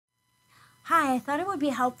Hi, I thought it would be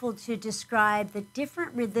helpful to describe the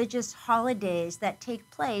different religious holidays that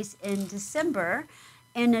take place in December,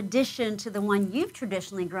 in addition to the one you've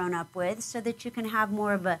traditionally grown up with, so that you can have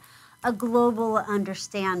more of a global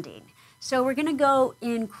understanding. So we're going to go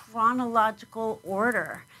in chronological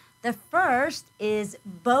order. The first is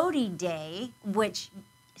Bodhi Day, which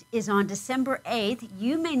is on December 8th.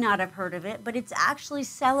 You may not have heard of it, but it's actually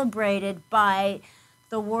celebrated by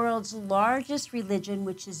the world's largest religion,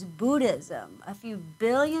 which is Buddhism. A few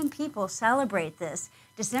billion people celebrate this.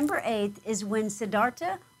 December 8th is when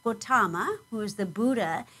Siddhartha Gautama, who is the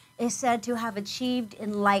Buddha, is said to have achieved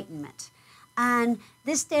enlightenment. And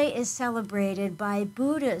this day is celebrated by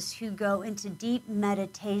Buddhists who go into deep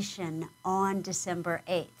meditation on December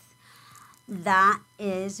 8th. That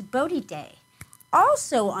is Bodhi Day.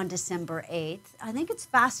 Also on December 8th, I think it's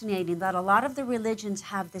fascinating that a lot of the religions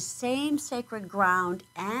have the same sacred ground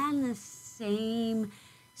and the same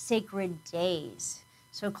sacred days.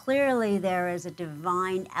 So clearly there is a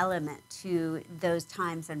divine element to those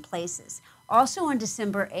times and places. Also on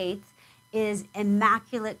December 8th is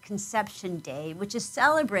Immaculate Conception Day, which is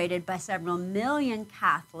celebrated by several million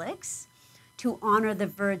Catholics to honor the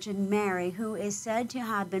Virgin Mary, who is said to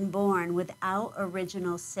have been born without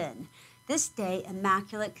original sin. This day,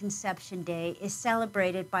 Immaculate Conception Day, is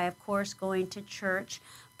celebrated by, of course, going to church,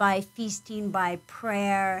 by feasting, by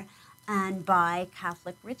prayer, and by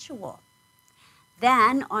Catholic ritual.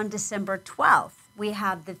 Then, on December 12th, we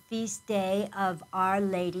have the feast day of Our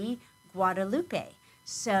Lady Guadalupe.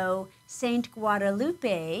 So, Saint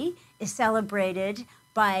Guadalupe is celebrated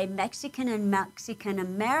by Mexican and Mexican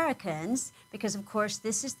Americans because, of course,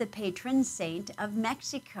 this is the patron saint of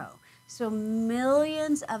Mexico. So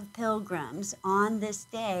millions of pilgrims on this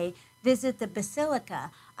day visit the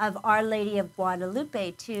Basilica of Our Lady of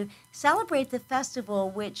Guadalupe to celebrate the festival,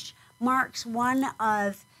 which marks one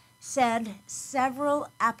of several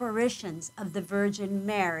apparitions of the Virgin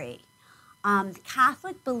Mary.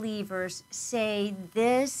 Catholic believers say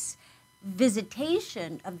this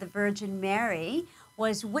visitation of the Virgin Mary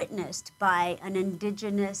was witnessed by an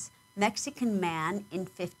indigenous Mexican man in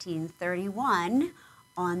 1531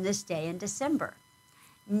 on this day in December.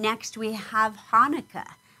 Next, we have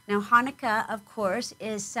Hanukkah. Now, Hanukkah, of course,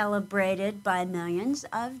 is celebrated by millions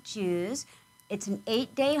of Jews. It's an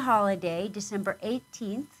 8-day holiday, December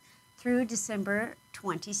 18th through December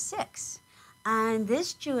 26th. And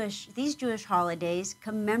these Jewish holidays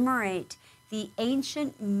commemorate the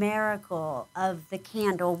ancient miracle of the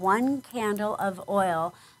candle, one candle of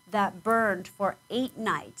oil that burned for 8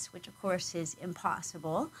 nights, which of course is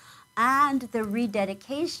impossible, and the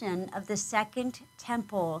rededication of the Second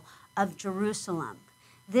Temple of Jerusalem.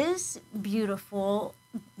 These beautiful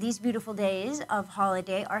days of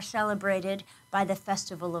holiday are celebrated by the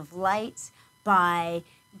Festival of Lights, by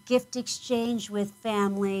gift exchange with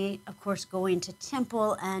family, of course going to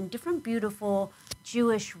temple, and different beautiful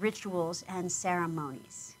Jewish rituals and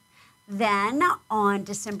ceremonies. Then on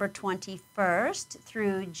December 21st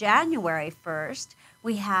through January 1st,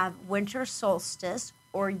 we have Winter Solstice,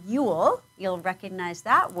 or Yule. You'll recognize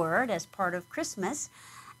that word as part of Christmas.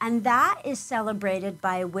 And that is celebrated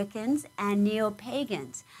by Wiccans and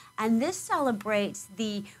neo-pagans. And this celebrates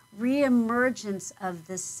the reemergence of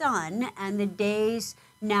the sun and the days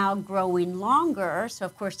now growing longer. So,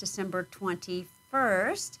 of course, December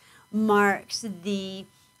 21st marks the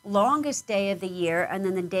longest day of the year, and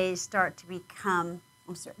then the days start to become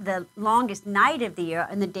the longest night of the year,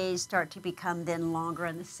 and the days start to become then longer,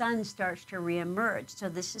 and the sun starts to reemerge. So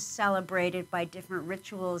this is celebrated by different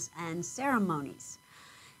rituals and ceremonies.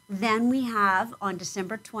 Then we have on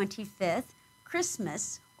December 25th,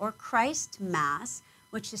 Christmas, or Christ Mass,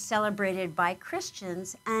 which is celebrated by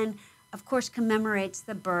Christians and, of course, commemorates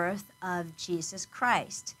the birth of Jesus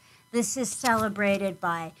Christ. This is celebrated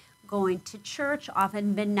by going to church,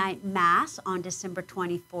 often midnight mass on December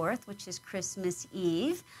 24th, which is Christmas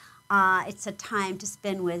Eve. It's a time to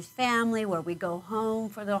spend with family where we go home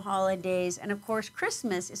for the holidays. And of course,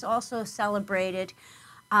 Christmas is also celebrated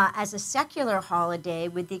as a secular holiday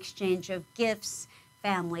with the exchange of gifts,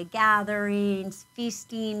 family gatherings,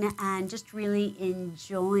 feasting, and just really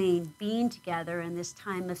enjoying being together in this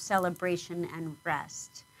time of celebration and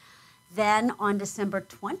rest. Then on December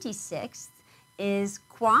 26th, is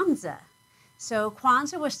Kwanzaa. So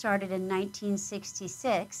Kwanzaa was started in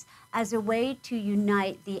 1966 as a way to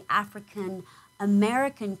unite the African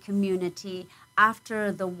American community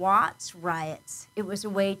after the Watts riots. It was a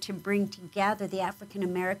way to bring together the African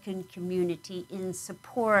American community in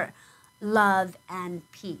support, love, and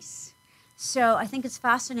peace. So I think it's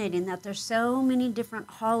fascinating that there's so many different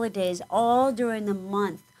holidays all during the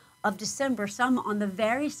month of December, some on the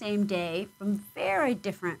very same day from very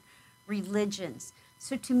different religions.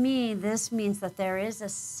 So to me, this means that there is a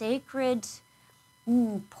sacred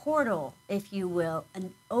portal, if you will,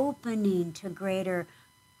 an opening to greater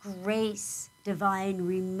grace, divine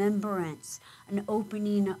remembrance, an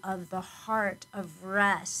opening of the heart, of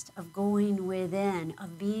rest, of going within,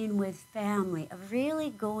 of being with family, of really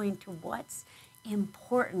going to what's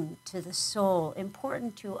important to the soul,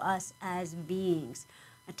 important to us as beings,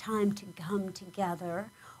 a time to come together,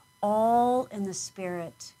 all in the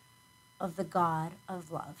spirit of the God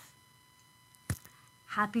of love.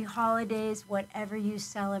 Happy holidays, whatever you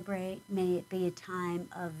celebrate. May it be a time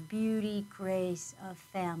of beauty, grace, of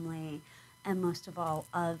family, and most of all,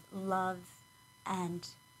 of love and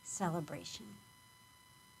celebration.